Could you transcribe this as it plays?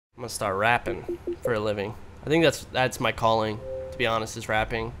I'm gonna start rapping for a living. I think that's my calling, to be honest, is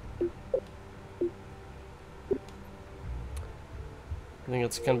rapping. I think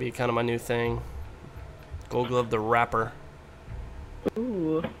it's gonna be kind of my new thing. GoldGlove the rapper.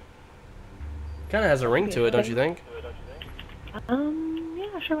 Ooh. Kind of has a ring to it, don't you think?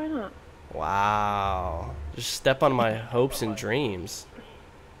 Yeah, sure, why not? Wow. Just step on my hopes and dreams.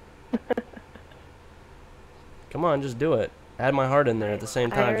 Come on, just do it. Add my heart in there at the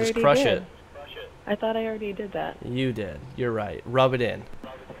same time. Just crush it. I thought I already did that. You did. You're right. Rub it in.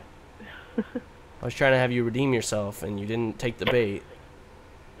 I was trying to have you redeem yourself, and you didn't take the bait.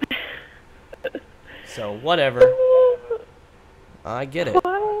 So, whatever. I get it.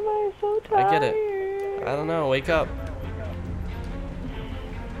 Why am I so tired? I get it. I don't know. Wake up.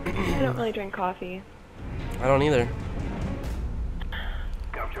 I don't really drink coffee. I don't either.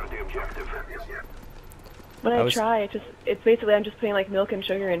 Capture the objective. When I try, it's basically I'm just putting like milk and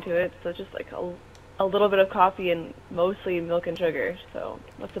sugar into it, so it's just like a little bit of coffee and mostly milk and sugar. So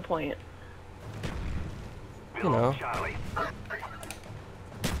what's the point? You know.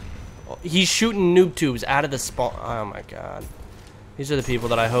 He's shooting noob tubes out of the spawn. Oh my god. These are the people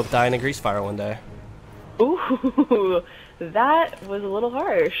that I hope die in a grease fire one day. Ooh, that was a little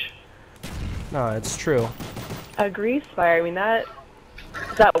harsh. No, it's true. A grease fire, I mean is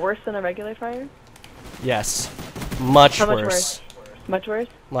that worse than a regular fire? Yes. Much How much worse. Much worse?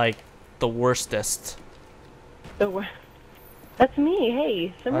 Like, the worstest. That's me,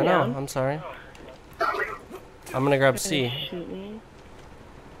 hey, sit me down. I'm sorry. I'm gonna grab C. Shoot me.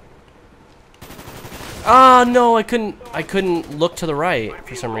 Ah, no, I couldn't look to the right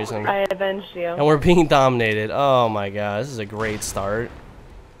for some reason. I avenged you. And we're being dominated. Oh my god, this is a great start.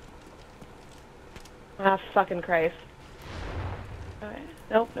 Ah, fucking Christ. Alright.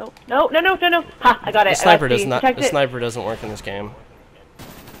 Nope. No. Ha! I got it. The sniper doesn't work in this game.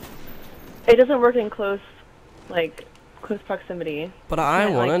 It doesn't work in close proximity. But I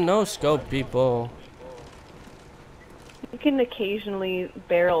wanna no scope people. You can occasionally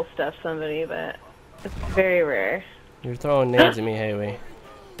barrel stuff somebody, but it's very rare. You're throwing nades at me, Haley.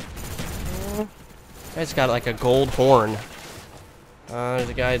 Guy's got like a gold horn. There's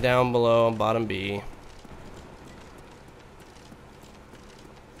a guy down below on bottom B.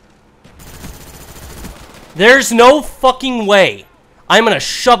 There's no fucking way. I'm gonna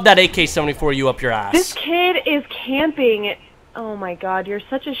shove that AK-74 you up your ass. This kid is camping. Oh my god, you're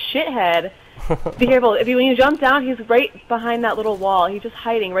such a shithead. Be careful. When you jump down, he's right behind that little wall. He's just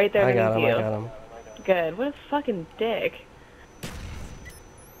hiding right there beneath you. I got him. Good. What a fucking dick.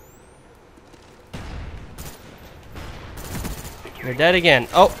 You're dead again.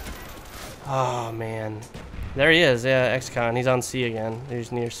 Oh. Oh, man. There he is. Yeah, ex-con. He's on C again.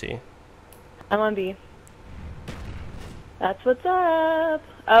 He's near C. I'm on B. That's what's up.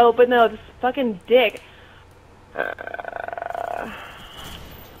 Oh, but no, this fucking dick.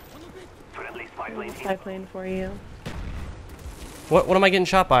 Spy plane for you. What am I getting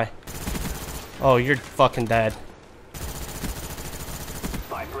shot by? Oh, you're fucking dead.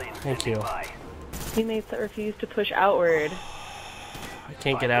 Thank you. Teammates that refuse to push outward. I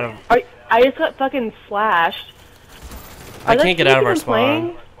can't get out of... I just got fucking slashed. I can't get out of our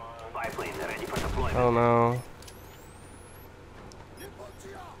spawn. Oh no.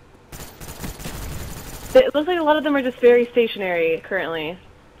 It looks like a lot of them are just very stationary currently.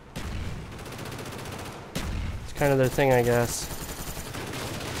 It's kind of their thing, I guess.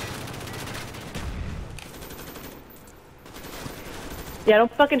 Yeah,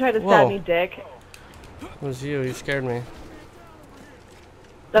 don't fucking try to stab me, dick. It was you. You scared me.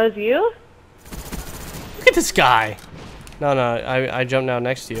 That was you? Look at this guy. No, I jumped down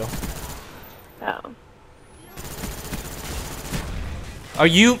next to you. Oh. Are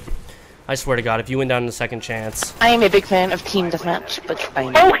you... I swear to God, if you went down in the second chance... I am a big fan of team deathmatch, but I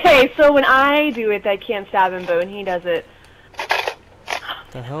know. Okay, so when I do it, I can't stab him, but when he does it...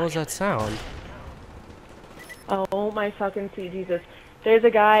 The hell is that sound? Oh my fucking sweet Jesus. There's a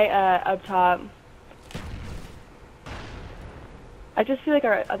guy up top. I just feel like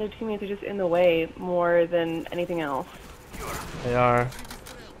our other teammates are just in the way more than anything else. They are.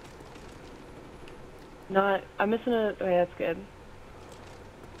 I'm missing a... Okay, that's good.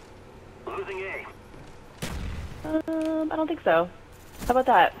 Losing A. I don't think so. How about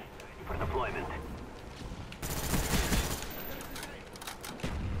that? For deployment.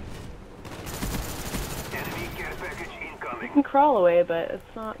 Enemy care package incoming. You can crawl away, but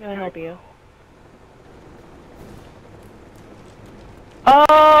it's not gonna help you.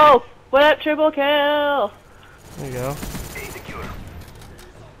 Oh! What up, triple kill? There you go. A secure.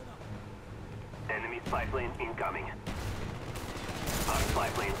 Enemy spy plane incoming.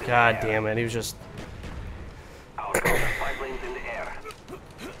 God damn it, he was just...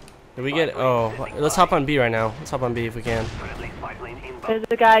 Did we get... Oh, let's hop on B right now. Let's hop on B if we can. There's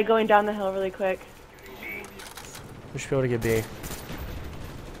a guy going down the hill really quick. We should be able to get B.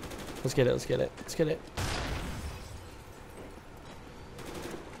 Let's get it, let's get it, let's get it.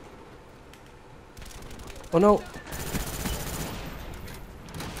 Oh no!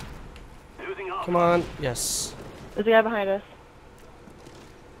 Come on, yes. There's a guy behind us.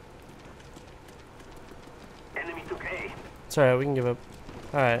 Enemy took A. It's alright, we can give up.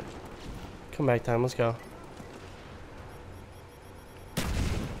 Alright. Come back time, let's go.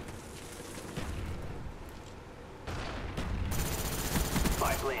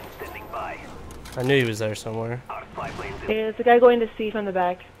 Spy plane standing by. I knew he was there somewhere. Our spy planes in. There's a guy going to C from the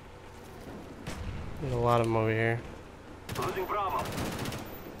back. There's a lot of them over here. Losing Bravo.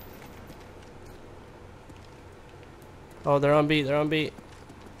 Oh, they're on B, they're on B.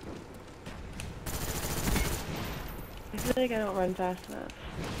 I feel like I don't run fast enough.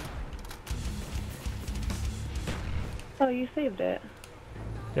 Oh, you saved it.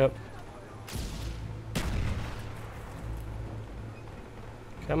 Yep.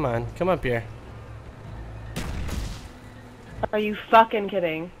 Come on, come up here. Are you fucking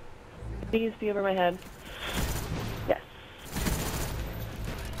kidding? Please be over my head. Yes.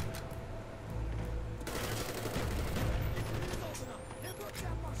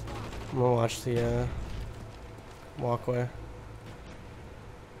 I'm gonna watch the walkway.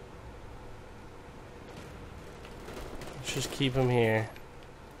 Let's just keep him here.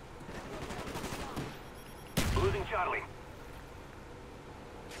 Losing Charlie.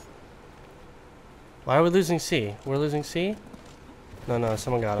 Why are we losing C? We're losing C? No, no,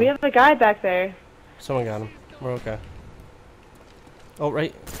 someone got him. We have a guy back there. Someone got him. We're okay. Oh,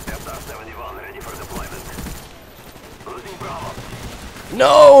 right. SR-71 ready for deployment. Losing Bravo.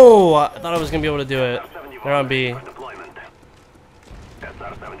 No! I thought I was gonna be able to do it. They're on B. For deployment.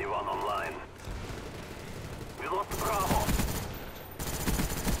 SR-71 online. We lost Bravo.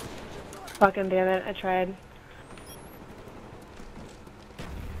 Fucking damn it, I tried.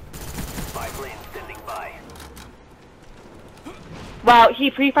 Spy plane standing by. Wow, he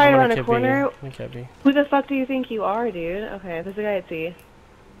pre-fired around a It corner. can't be. Who the fuck do you think you are, dude? Okay, there's a guy at C.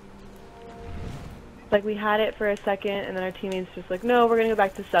 Like, we had it for a second, and then our teammates just like, no, we're gonna go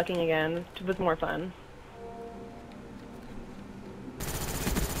back to sucking again. It was more fun.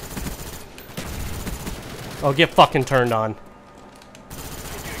 Oh, get fucking turned on.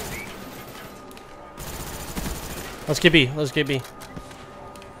 Let's get B. Let's get B.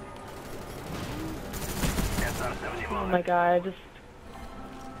 SR-71. Oh my god, I just...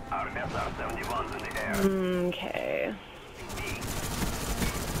 Our SR-71's in the air. Okay.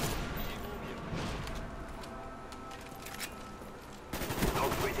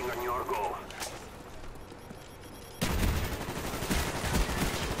 Dogs waiting on your go.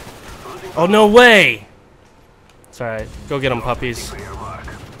 Oh, no way! It's alright. Go get them, puppies. For your mark.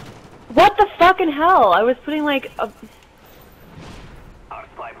 What the fucking hell? I was putting like a... Our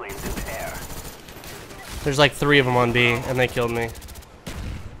spy plane's in the air. There's like 3 of them on B, and they killed me.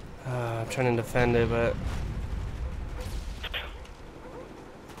 I'm trying to defend it, but...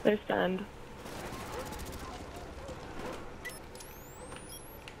 They're stunned.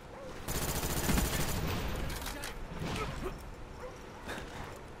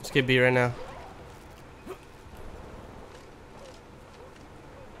 Let's get B right now.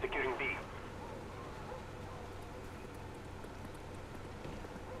 Securing B.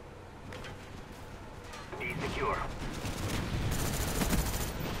 B secure.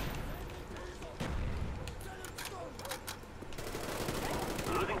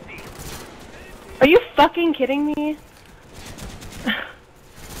 Losing C. Are you fucking kidding me?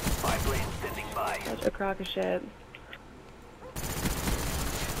 Spy plane standing by. Such a crock of shit.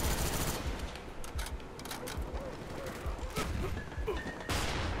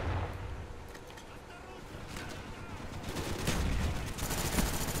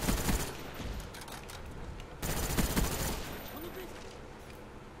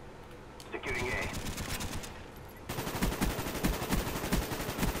 Securing A.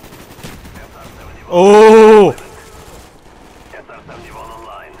 SR-71. Oh! SR-71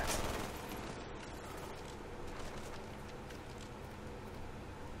 online.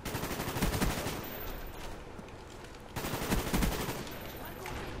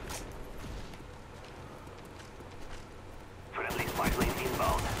 Friendly spy plane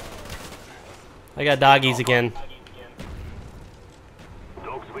inbound. I got doggies again.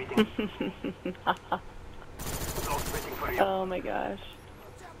 Dogs waiting. Dogs waiting for you. Oh my gosh.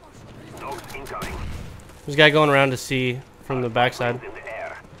 Dogs incoming. There's a guy going around to C from the backside. In the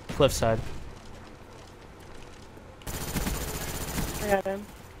air. Cliff side. I got him.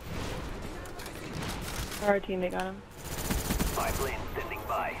 Our teammate got him. Spy plane standing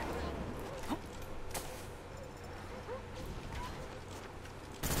by.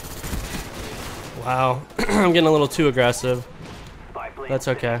 Wow. I'm getting a little too aggressive. Spy plane That's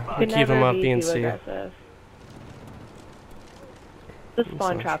okay. standing by. We'll keep him up Be being too C. aggressive. Just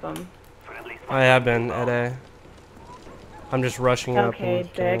spawn trap him. Friendly spy I have been at A. I'm just rushing up. Okay,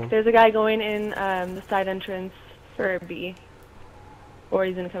 and killing Dick. him. There's a guy going in the side entrance for B. Or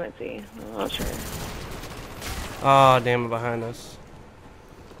he's gonna come at C. I'm not sure. Oh, damn it, behind us.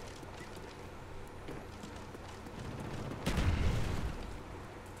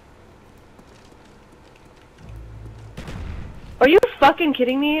 Are you fucking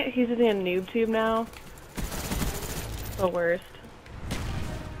kidding me? He's using a noob tube now. The worst.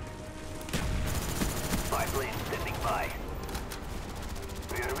 Spy plane standing by.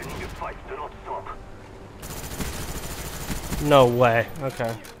 We are winning the fight. Do not stop. No way.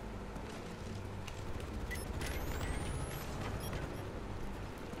 Okay.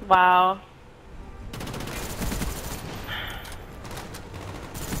 Wow.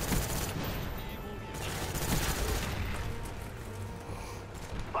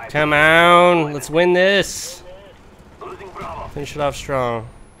 Come on. Let's win this. Losing Bravo. Finish it off strong.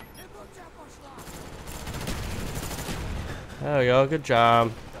 There we go. Good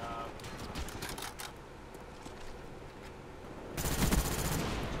job.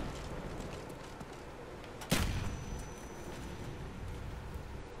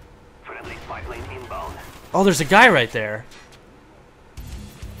 Friendly spy plane inbound. Oh, there's a guy right there.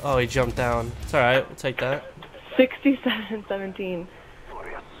 Oh, he jumped down. It's alright. We'll take that. 67-17.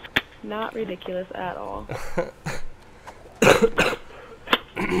 Glorious. Not ridiculous at all.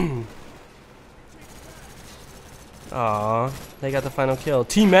 Aw, they got the final kill.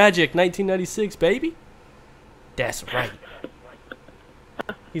 Team Magic 1996, baby. That's right.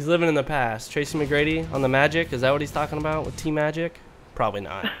 He's living in the past. Tracy McGrady on the Magic. Is that what he's talking about with Team Magic? Probably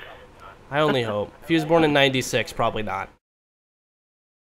not. I only hope. If he was born in 96, probably not.